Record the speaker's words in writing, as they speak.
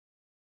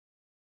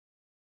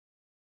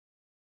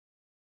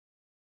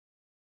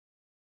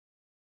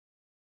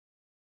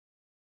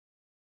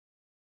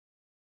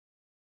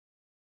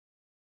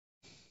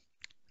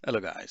Hello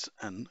guys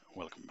and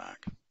welcome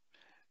back.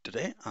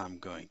 Today I'm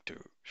going to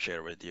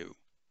share with you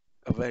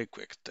a very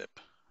quick tip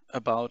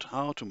about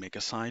how to make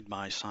a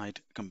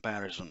side-by-side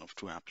comparison of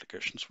two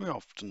applications. We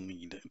often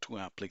need two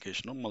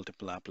applications or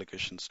multiple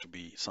applications to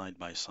be side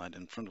by side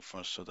in front of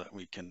us so that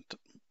we can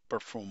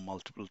perform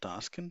multiple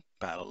tasks in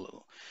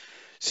parallel.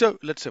 So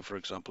let's say for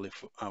example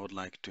if I would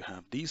like to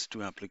have these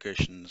two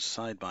applications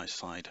side by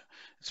side,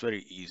 it's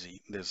very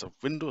easy. There's a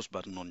Windows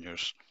button on your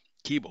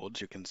keyboard.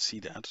 You can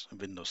see that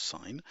Windows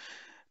sign.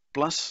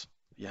 Plus,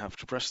 you have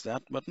to press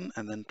that button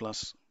and then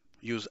plus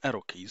use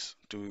arrow keys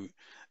to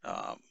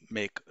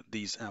make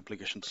these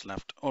applications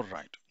left or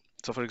right.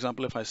 So for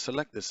example, if I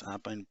select this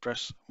app and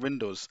press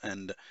Windows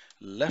and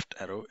left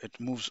arrow, it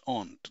moves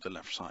on to the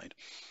left side.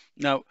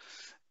 Now,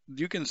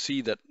 you can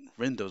see that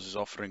Windows is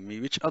offering me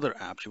which other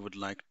apps you would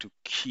like to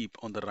keep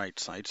on the right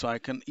side. So I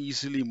can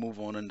easily move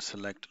on and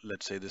select,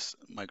 let's say, this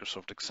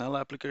Microsoft Excel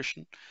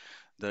application.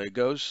 There it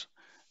goes.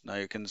 Now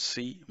you can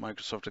see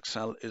Microsoft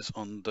Excel is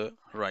on the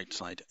right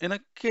side. In a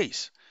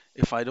case,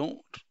 if I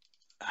don't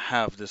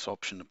have this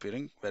option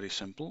appearing, very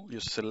simple. You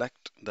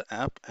select the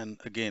app and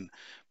again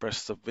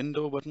press the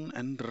window button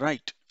and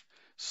right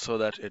so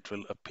that it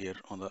will appear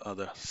on the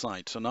other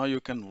side. So now you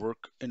can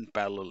work in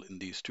parallel in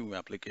these two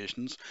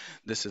applications.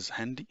 This is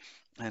handy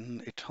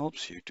and it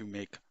helps you to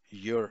make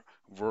your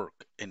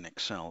work in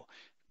Excel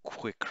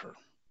quicker.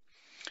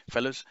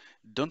 Fellas,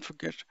 don't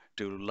forget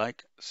to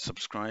like,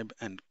 subscribe,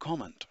 and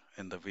comment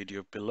in the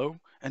video below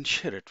and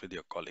share it with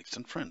your colleagues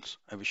and friends.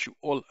 I wish you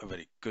all a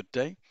very good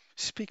day.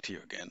 Speak to you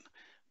again.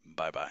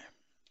 Bye bye.